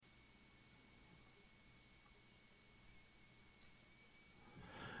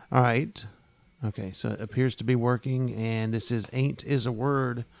All right. Okay, so it appears to be working, and this is Ain't Is a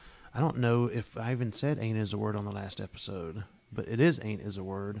Word. I don't know if I even said Ain't Is a Word on the last episode, but it is Ain't Is a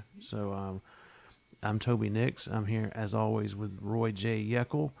Word. So I'm Toby Nix. I'm here, as always, with Roy J.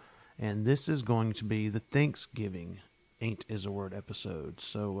 Yeckel, and this is going to be the Thanksgiving Ain't Is a Word episode.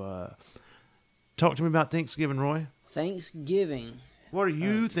 So talk to me about Thanksgiving, Roy. Thanksgiving. What are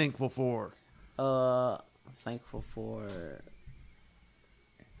you thankful for? I'm thankful for.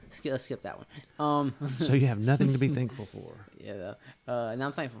 Let's skip that one. So you have nothing to be thankful for. Yeah. And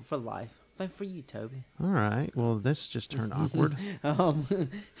I'm thankful for life. Thankful for you, Toby. All right. Well, this just turned awkward. Oh,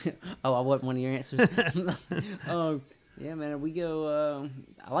 I wasn't one of your answers. Yeah, man. We go.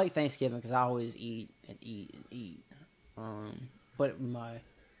 I like Thanksgiving because I always eat and eat and eat. But my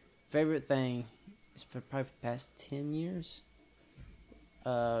favorite thing is for probably the past 10 years.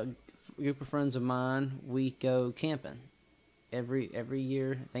 A group of friends of mine, we go camping every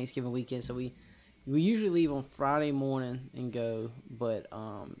year, Thanksgiving weekend. So we usually leave on Friday morning and go, but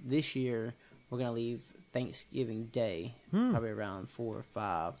this year we're gonna leave Thanksgiving Day, probably around 4 or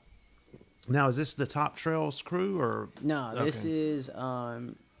 5. Now, is this the Top Trails crew or No, okay. This is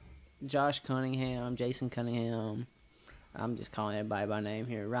Josh Cunningham, Jason Cunningham. I'm just calling everybody by name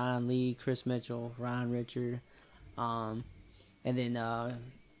here. Ryan Lee, Chris Mitchell, Ryan Richard, and then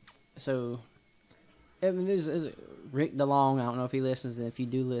so. I mean, there's Rick DeLong. I don't know if he listens, and if you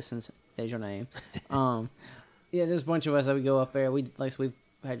do listen, there's your name. Yeah, there's a bunch of us that we go up there. We've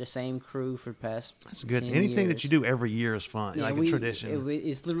had the same crew for the past. That's good. 10 Anything years. that you do every year is fun, Yeah, like a tradition.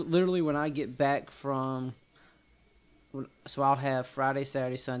 It's literally when I get back from. So I'll have Friday,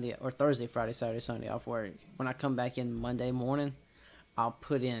 Saturday, Sunday, or Thursday, Friday, Saturday, Sunday off work. When I come back in Monday morning, I'll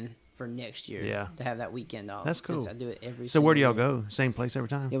put in for next year to have that weekend off. That's cool. I do it every. So where do y'all year. go? Same place every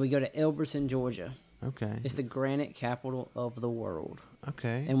time? Yeah, we go to Elberton, Georgia. Okay. It's the granite capital of the world.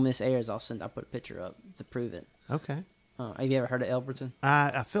 Okay. And when this airs, I'll put a picture up to prove it. Okay. Have you ever heard of Elberton?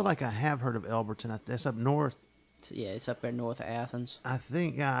 I feel like I have heard of Elberton. That's up north. It's up there north of Athens. I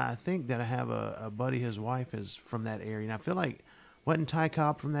think that I have a buddy. His wife is from that area, and I feel like wasn't Ty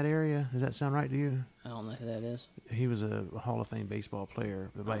Cobb from that area? Does that sound right to you? I don't know who that is. He was a Hall of Fame baseball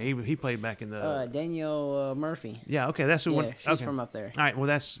player, but like he played back in the. Danielle Murphy. Yeah. Okay. That's who. Yeah, she's from up there. All right. Well,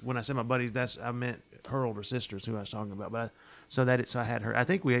 that's when I said my buddies. I meant her older sisters, who I was talking about. But so I had her. I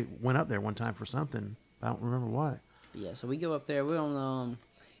think we went up there one time for something. I don't remember what. Yeah. So we go up there. We don't.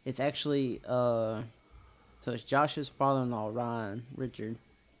 It's actually. So it's Josh's father-in-law, Ryan Richard.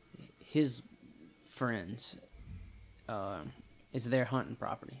 His friends. It's their hunting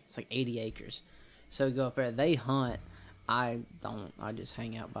property. It's like 80 acres. So we go up there. They hunt. I don't. I just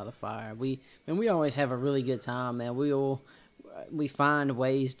hang out by the fire. We always have a really good time, man. We find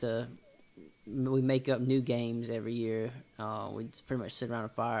ways to. We make up new games every year. We just pretty much sit around a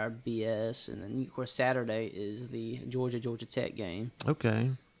fire, BS, and then of course Saturday is the Georgia Tech game.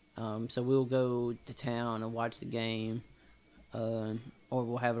 Okay. So we'll go to town and watch the game, or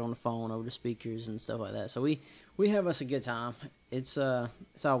we'll have it on the phone over the speakers and stuff like that. So we have us a good time. It's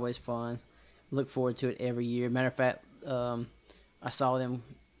always fun. Look forward to it every year. Matter of fact, I saw them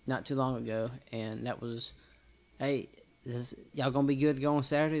not too long ago, and that was, hey, y'all gonna be good to go on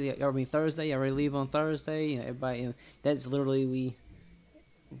Saturday? Y'all gonna be Thursday? Y'all ready to leave on Thursday? You know, everybody. You know, that's literally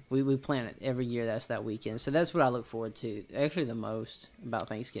we plan it every year. That's that weekend. So that's what I look forward to. Actually, the most about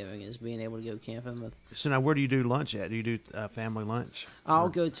Thanksgiving is being able to go camping with. So now, where do you do lunch at? Do you do family lunch? I'll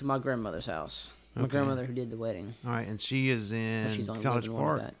go to my grandmother's house. My Okay. grandmother who did the wedding. All right, and she is in She's only College living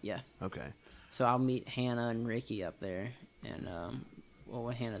Park. like that. Yeah. Okay. So I'll meet Hannah and Ricky up there, and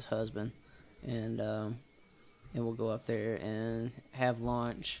Hannah's husband, and we'll go up there and have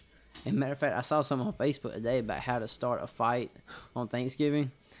lunch. And matter of fact, I saw something on Facebook today about how to start a fight on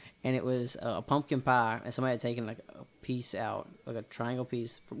Thanksgiving, and it was a pumpkin pie, and somebody had taken like a piece out, like a triangle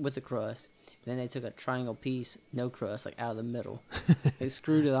piece with the crust. Then they took a triangle piece, no crust, like out of the middle. They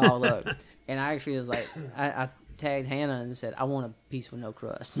screwed it all up, and I actually was like, I tagged Hannah and said, I want a piece with no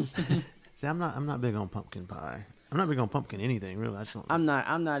crust. See, I'm not big on pumpkin pie. I'm not big on pumpkin anything really. I just don't. I'm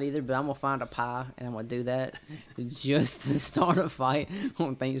not either, but I'm gonna find a pie and I'm gonna do that just to start a fight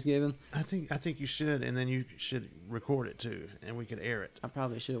on Thanksgiving. I think you should, and then you should record it too, and we could air it. I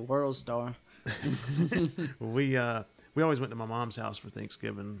probably should. World Star. We always went to my mom's house for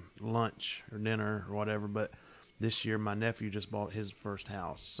Thanksgiving lunch or dinner or whatever, but this year my nephew just bought his first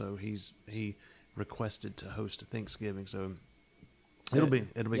house, so he requested to host a Thanksgiving. So it'll be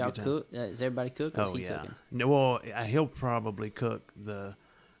a good time. Cook? Is everybody cook? Or is Oh he yeah. cooking? No, well, he'll probably cook the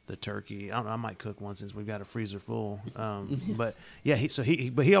turkey. I don't know. I might cook one since we've got a freezer full. But yeah,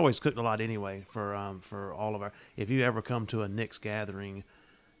 he always cooked a lot anyway for all of our. If you ever come to a Nick's gathering,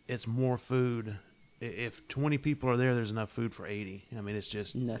 it's more food. If 20 people are there, there's enough food for 80. I mean, it's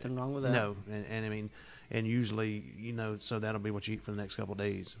just Nothing wrong with that. no, and I mean, and usually, so that'll be what you eat for the next couple of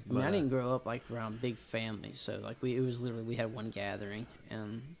days. I mean, I didn't grow up like around big families, so like it was literally we had one gathering,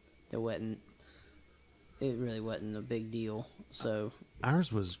 and it really wasn't a big deal. So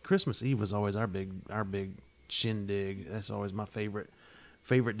ours was Christmas Eve was always our big shindig. That's always my favorite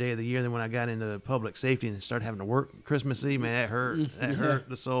day of the year. Then when I got into public safety and started having to work Christmas Eve, man, that hurt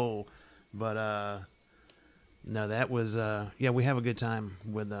the soul. But no, that was we have a good time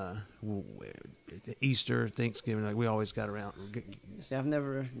with Easter, Thanksgiving. Like we always got around. See, I've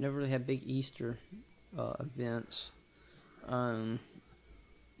never really had big Easter events.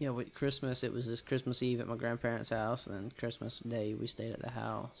 With Christmas, it was this Christmas Eve at my grandparents' house, and then Christmas Day we stayed at the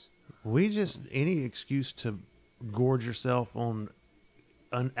house. We just any excuse to gorge yourself on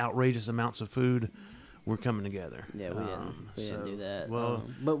outrageous amounts of food. We're coming together. Yeah, we didn't do that. Well,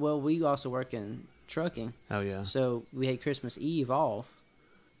 but we also work in trucking. Oh yeah. So we had Christmas Eve off,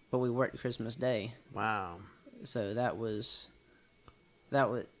 but we worked Christmas Day. Wow. So that was.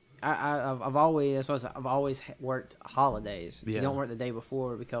 I've always worked holidays. Yeah. You don't work the day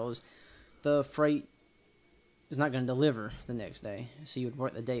before because the freight is not going to deliver the next day. So you would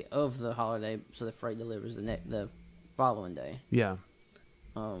work the day of the holiday, so the freight delivers the following day. Yeah.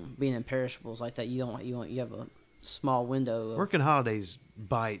 Being in perishables like that, you have a small window. Working holidays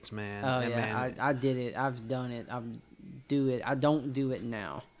bites, man. Oh yeah, I did it. I've done it. I don't do it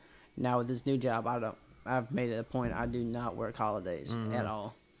now. Now with this new job, I've made it a point. I do not work holidays at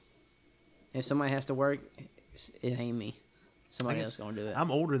all. If somebody has to work, it ain't me. Somebody else gonna do it.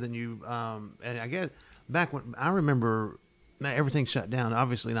 I'm older than you, and I guess back when I remember, everything shut down.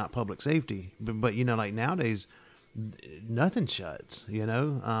 Obviously not public safety, but like nowadays, nothing shuts.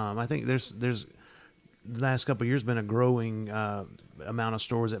 I think there's the last couple of years been a growing amount of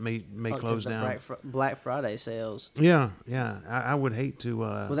stores that may close down. Black Friday sales. Yeah. I would hate to.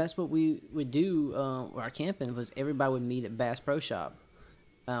 Well, that's what we would do. Our camping was everybody would meet at Bass Pro Shop,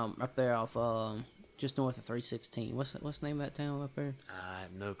 up there off just north of 316. What's the name of that town up there? I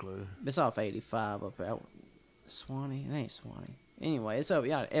have no clue. It's off 85 up there. Swanee? It ain't Swanee. Anyway, it's up.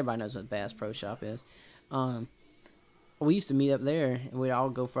 Yeah, everybody knows what Bass Pro Shop is. We used to meet up there, and we'd all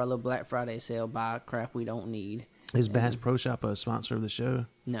go for our little Black Friday sale, buy crap we don't need. Is Bass Pro Shop a sponsor of the show?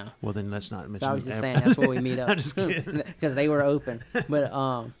 No. Well, then let's not mention. I was just saying that's where we meet up. I'm just kidding. Because they were open,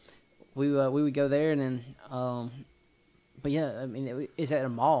 but we would go there, and then but yeah, I mean it's at a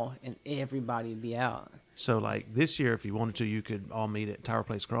mall, and everybody would be out. So like this year, if you wanted to, you could all meet at Tower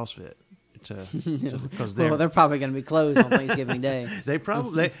Place CrossFit. Because they're probably going to be closed on Thanksgiving Day.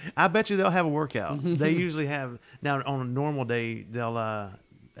 I bet you they'll have a workout. They usually have now on a normal day they'll have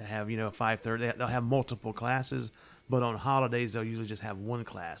 5:30. They'll have multiple classes, but on holidays they'll usually just have one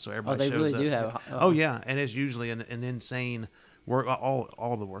class. So everybody they shows really up. do have. Oh yeah, and it's usually an insane work.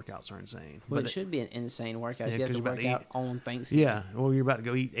 All the workouts are insane. Well, it should be an insane workout. Yeah, if you have to work out on Thanksgiving. Yeah, well, you're about to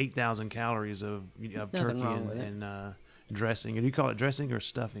go eat 8,000 calories of turkey and dressing. Do you call it dressing or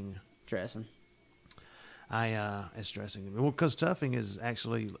stuffing? Dressing. It's dressing. Well, because stuffing is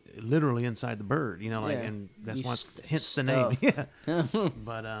actually literally inside the bird, and that's why hence the name. Yeah.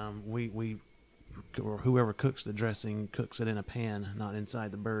 But or whoever cooks the dressing cooks it in a pan, not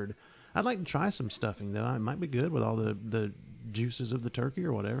inside the bird. I'd like to try some stuffing though. It might be good with all the juices of the turkey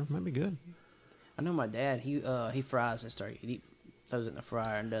or whatever. It might be good. I know my dad. He fries his turkey. He throws it in the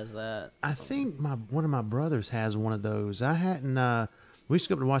fryer and does that. I think one of my brothers has one of those. I hadn't. We used to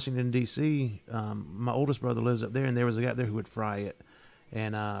go up to Washington, D.C. My oldest brother lives up there, and there was a guy up there who would fry it.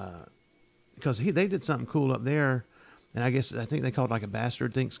 And because they did something cool up there, and I think they called it like a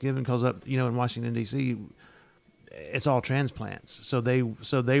bastard Thanksgiving, because up in Washington, D.C., it's all transplants. So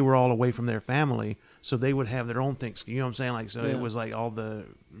they were all away from their family, so they would have their own Thanksgiving. You know what I'm saying? It was like all the,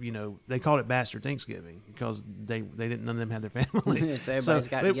 they called it bastard Thanksgiving because none of them had their family. So everybody's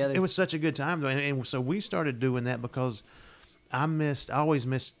got together. It was such a good time, though. And so we started doing that because I always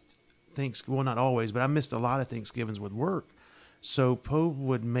missed Thanksgiving. Well, not always, but I missed a lot of Thanksgivings with work. So Pove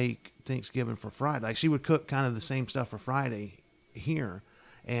would make Thanksgiving for Friday. Like she would cook kind of the same stuff for Friday here,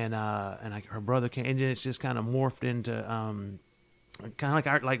 and her brother came, and then it's just kind of morphed into kind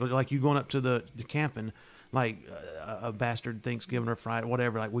of like you going up to the camping, like a bastard Thanksgiving or Friday,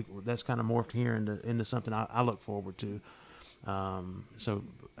 whatever. Like that's kind of morphed here into something I look forward to. So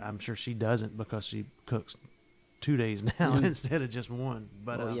I'm sure she doesn't because she cooks 2 days now instead of just one.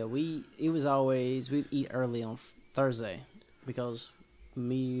 But we'd eat early on Thursday because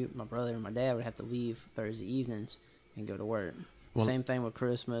me, my brother, and my dad would have to leave Thursday evenings and go to work. Well, same thing with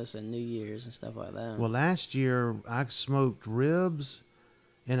Christmas and New Year's and stuff like that. Well, last year I smoked ribs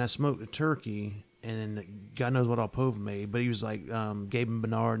and I smoked a turkey, and God knows what all Pove made, but he was like Gabe and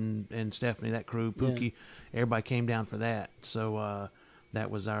Bernard and Stephanie, that crew, Pookie, everybody came down for that. So that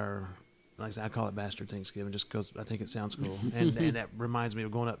was our, like I call it Bastard Thanksgiving, just because I think it sounds cool, and that reminds me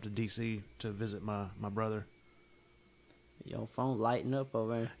of going up to D.C. to visit my brother. Your phone lighting up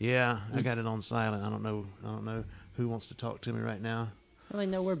over there. Yeah, I got it on silent. I don't know who wants to talk to me right now. Well, I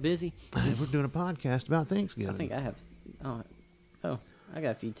know we're busy. We're doing a podcast about Thanksgiving. I think I have. Oh, I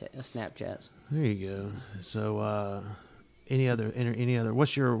got a few Snapchats. There you go. So, any other?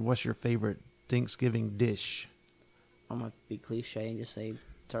 What's your favorite Thanksgiving dish? I'm gonna be cliche and just say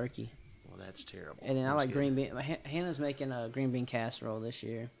turkey. Well, that's terrible. And then I like green bean. Hannah's making a green bean casserole this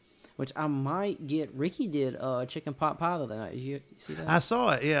year, which I might get. Ricky did chicken pot pie the other night. Did you see that? I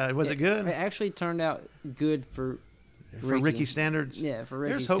saw it. Yeah, was it good? It actually turned out good for Ricky standards. Yeah, for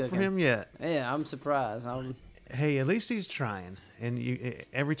Ricky's There's hope cooking. for him yet. Yeah, I'm surprised. Hey, at least he's trying, and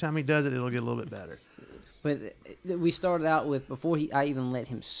every time he does it, it'll get a little bit better. But we started out with, before I even let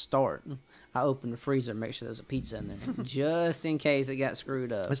him start, I opened the freezer and make sure there was a pizza in there, just in case it got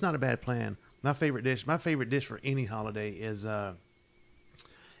screwed up. It's not a bad plan. My favorite dish for any holiday is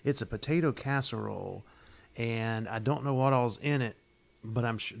it's a potato casserole, and I don't know what all's in it, but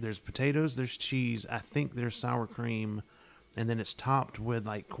I'm sure there's potatoes, there's cheese, I think there's sour cream, and then it's topped with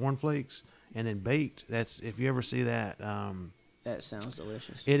like cornflakes and then baked. That's, if you ever see that. That sounds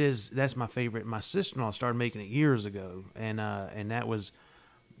delicious. It is. That's my favorite. My sister-in-law started making it years ago, and that was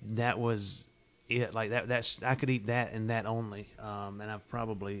it. Like that's I could eat that and that only. And I've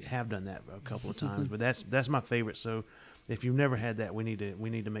probably have done that a couple of times, but that's my favorite. So if you've never had that, we need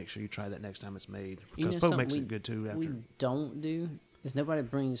to make sure you try that next time it's made, because Pope makes it good too. After. We don't do is nobody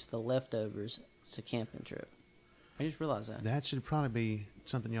brings the leftovers to camping trip. I just realized that. That should probably be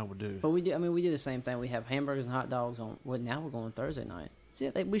something y'all would do. But we do. I mean, we do the same thing. We have hamburgers and hot dogs on. Well, now we're going Thursday night. See,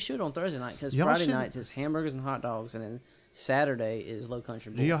 we should on Thursday night, because Friday nights is hamburgers and hot dogs, and then Saturday is Low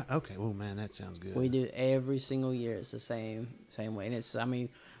Country Bowl. Okay. Oh man, that sounds good. We do every single year. It's the same way, and it's. I mean,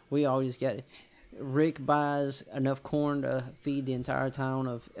 we always get. Rick buys enough corn to feed the entire town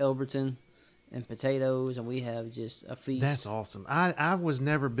of Elberton, and potatoes, and we have just a feast. That's awesome. I was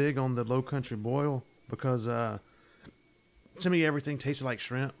never big on the Low Country boil, because to me everything tasted like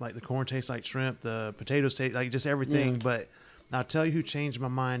shrimp. Like the corn tastes like shrimp, the potatoes taste like just everything. Yeah. But I'll tell you who changed my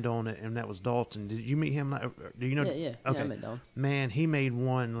mind on it, and that was Dalton. Did you meet him? Do you know? Yeah. Okay. Yeah, I met Dalton. Man, he made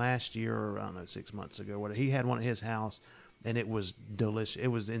one last year, or I don't know, 6 months ago. Whatever. He had one at his house, and it was delicious. It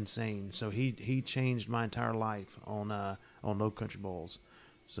was insane. So he changed my entire life on Low Country bowls.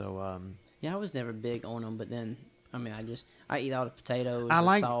 So Yeah, I was never big on them, but then I mean, I eat all the potatoes,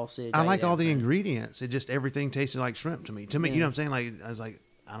 sausage. I like all the everything. ingredients. It just everything tasted like shrimp to me. Yeah. You know what I'm saying? Like I was like,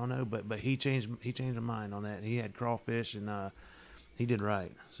 I don't know, but he changed my mind on that. He had crawfish, and he did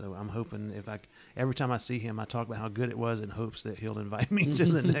right. So I'm hoping every time I see him, I talk about how good it was in hopes that he'll invite me to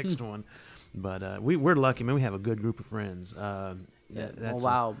the next one. But we're lucky, man. We have a good group of friends. That's a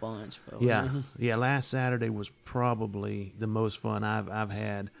wild bunch. But yeah. Last Saturday was probably the most fun I've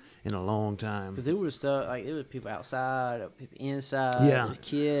had in a long time. Because it was stuff like it was people outside, people inside, Yeah. it was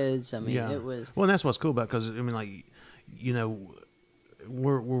kids. I mean, it was. Well, and that's what's cool about it, because I mean, like, you know,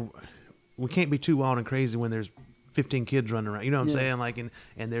 we can't be too wild and crazy when there's 15 kids running around. You know what I'm saying? Like, and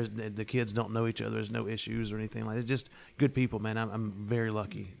there's the kids don't know each other. There's no issues or anything like that. It's just good people, man. I'm very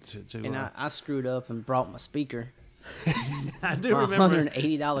lucky to. And I screwed up and brought my speaker. I do My remember.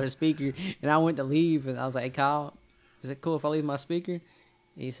 $180 speaker, and I went to leave, and I was like, "Hey, Kyle, is it cool if I leave my speaker?"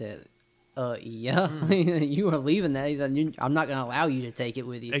 He said, yeah, you are leaving that. He said, I'm not going to allow you to take it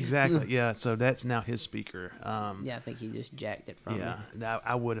with you. Exactly. Yeah. So that's now his speaker. Yeah, I think he just jacked it from me. Yeah,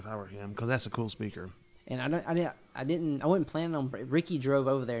 I would if I were him, because that's a cool speaker. And I wasn't planning on. Ricky drove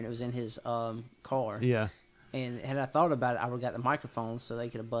over there, and it was in his car. Yeah. And had I thought about it, I would have got the microphone so they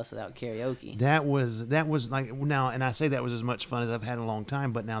could have busted out karaoke. That was like, now, and I say that was as much fun as I've had in a long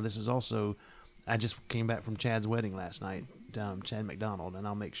time. But now this is also, I just came back from Chad's wedding last night, Chad McDonald, and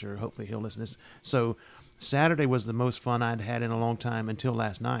I'll make sure, hopefully he'll listen to this. So Saturday was the most fun I'd had in a long time until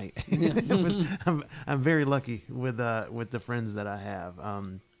last night. I'm very lucky with the friends that I have.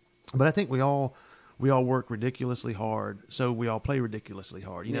 But I think we all work ridiculously hard, so we all play ridiculously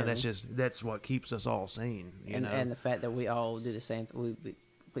hard. You know, that's what keeps us all sane. And the fact that we all do the same thing.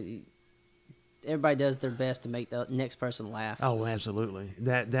 We everybody does their best to make the next person laugh. Oh, absolutely.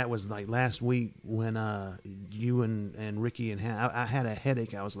 That was like last week when you and Ricky and Hannah, I had a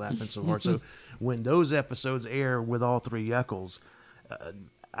headache. I was laughing so hard. So when those episodes air with all three Yuckles,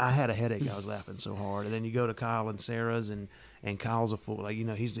 I had a headache. I was laughing so hard. And then you go to Kyle and Sarah's, and Kyle's a fool. Like, you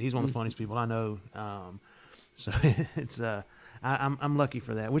know, he's one of the funniest people I know. So it's I'm lucky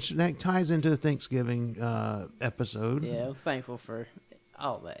for that, which that ties into the Thanksgiving episode. Yeah, I'm thankful for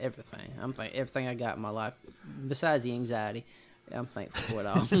everything. I'm thankful everything I got in my life, besides the anxiety. I'm thankful for it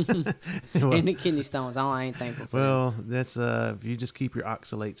all. Well, And the kidney stones, I ain't thankful for them. well, that's if you just keep your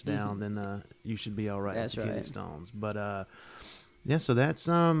oxalates down, then you should be all right That's with the kidney right. stones. But yeah, so that's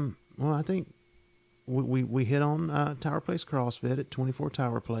well, I think we hit on Tower Place CrossFit at 24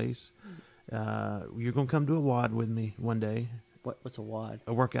 Tower Place. You're gonna come do a WOD with me one day. What's a wad?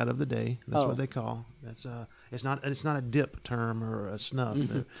 A workout of the day. That's Oh. what they call. That's it's not a dip term or a snuff.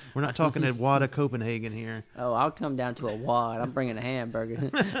 We're not talking at WADA Copenhagen here. Oh, I'll come down to a wad. I'm bringing a hamburger.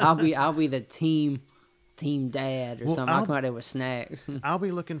 I'll be the team dad or Well, something. I'll come out there with snacks. I'll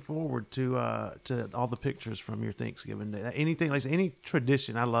be looking forward to all the pictures from your Thanksgiving day. Anything like any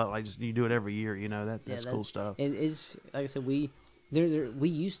tradition, I love. Like just you do it every year. You know that's cool stuff. It's like I said, we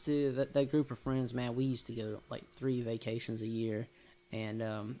used to that group of friends, man. We used to go like 3 vacations a year, and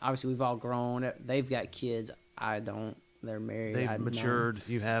obviously we've all grown. They've got kids. I don't. They're married. They've I don't. matured.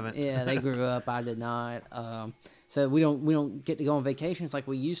 You haven't. Yeah, they grew up. I did not. So we don't get to go on vacations like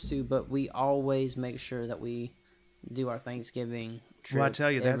we used to, but we always make sure that we do our Thanksgiving trip. Well, I tell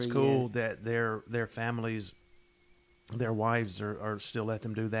you, that's every cool year. that their families, their wives are still let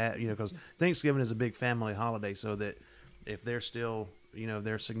them do that. You know, because Thanksgiving is a big family holiday, so that if they're still, you know,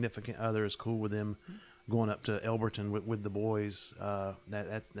 their significant other is cool with them going up to Elberton with the boys,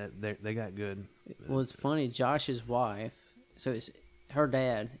 they got good. Well, it's funny. Josh's wife. So her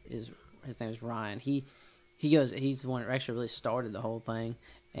dad his name is Ryan. He goes. He's the one that actually really started the whole thing,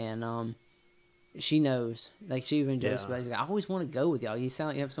 and she knows. Like she even jokes Yeah. about. He's like, I always want to go with y'all. You sound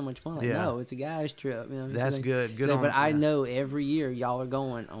like you have so much fun. Like, Yeah. no, it's a guy's trip. You know, That's she's like- good. Good she's like, on. but I yeah. know every year y'all are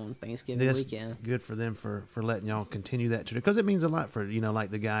going on Thanksgiving That's weekend. good for them for letting y'all continue that because it means a lot for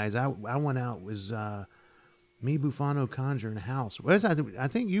like the guys. I went out was me Bufano Conjuring House. I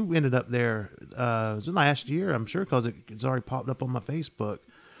think you ended up there. It was last year, I'm sure, because it's already popped up on my Facebook.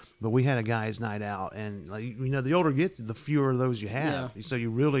 But we had a guys' night out, and like the older you get, the fewer of those you have. Yeah. So you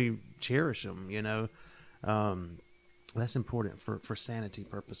really cherish them. That's important for sanity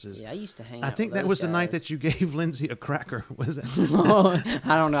purposes. Yeah, I used to hang. I out think with that was those the night guys. that you gave Lindsay a cracker. Was that?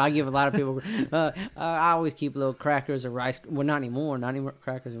 I don't know. I give a lot of people. I always keep little crackers or rice. Well, not anymore. Not anymore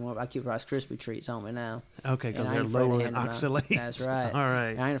crackers anymore. But I keep Rice Krispie treats on me now. Okay, And because I they're ain't afraid to lower hand 'em out. oxalates. That's right. All right.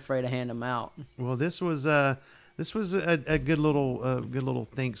 And I ain't afraid to hand them out. Well, this was a good little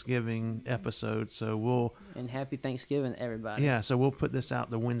Thanksgiving episode. So we'll And happy Thanksgiving, everybody. so we'll put this out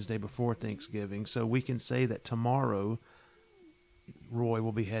the Wednesday before Thanksgiving, so we can say that tomorrow Roy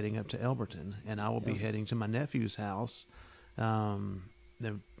will be heading up to Elberton, and I will be Yep. heading to my nephew's house.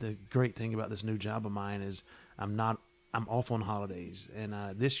 The great thing about this new job of mine is I'm off on holidays, and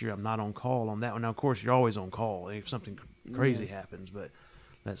this year I'm not on call on that one. Now, of course, you're always on call if something crazy happens, but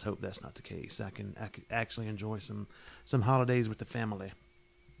let's hope that's not the case. I can actually enjoy some holidays with the family.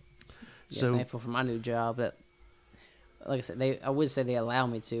 Yeah, So thankful for my new job. That, like I said, I would say they allow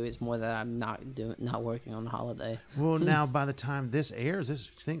me to. It's more that I'm not working on the holiday. well, now by the time this airs, this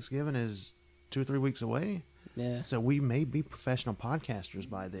Thanksgiving is 2 or 3 weeks away. Yeah, So we may be professional podcasters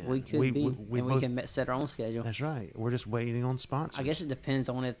by then. we could be, and we both- can set our own schedule. That's right. We're just waiting on sponsors. I guess it depends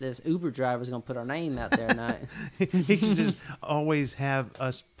on if this Uber driver is going to put our name out there or not. he should just always have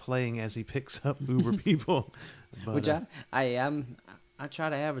us playing as he picks up Uber people. But, Which I try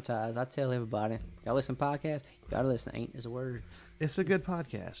to advertise. I tell everybody, y'all listen to podcasts, you gotta listen. Ain't is a word. it's a good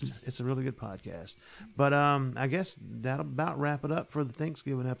podcast. It's a really good podcast. But I guess that'll about wrap it up for the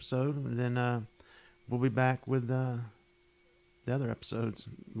Thanksgiving episode. And then we'll be back with the other episodes.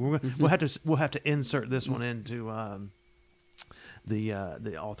 We'll have to insert this one into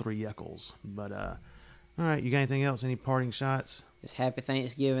the all three Yeckles. But all right, you got anything else? Any parting shots? Just happy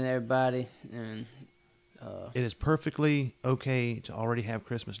Thanksgiving, everybody, and It is perfectly okay to already have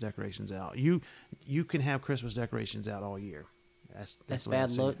Christmas decorations out. You can have Christmas decorations out all year. That's the way I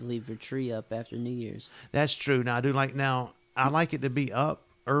bad see luck it. to leave your tree up after New Year's. That's true. Now I like it to be up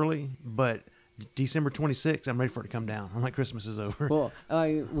early, but December 26th, I'm ready for it to come down. I'm like Christmas is over. Well,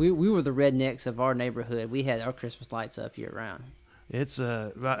 we were the rednecks of our neighborhood. We had our Christmas lights up year round. It's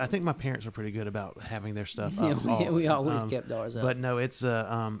I think my parents were pretty good about having their stuff Yeah, up. we always kept ours up. But no, it's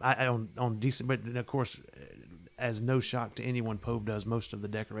I on December. But of course, as no shock to anyone, Pope does most of the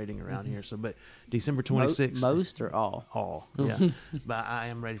decorating around here. So, but December 26th, most or all. all, yeah. But I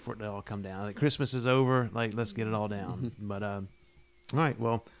am ready for it to all come down. Like Christmas is over. Like let's get it all down. But all right,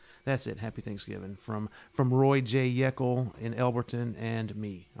 well, that's it. Happy Thanksgiving from Roy J. Yeckel in Elberton and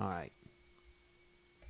me. All right.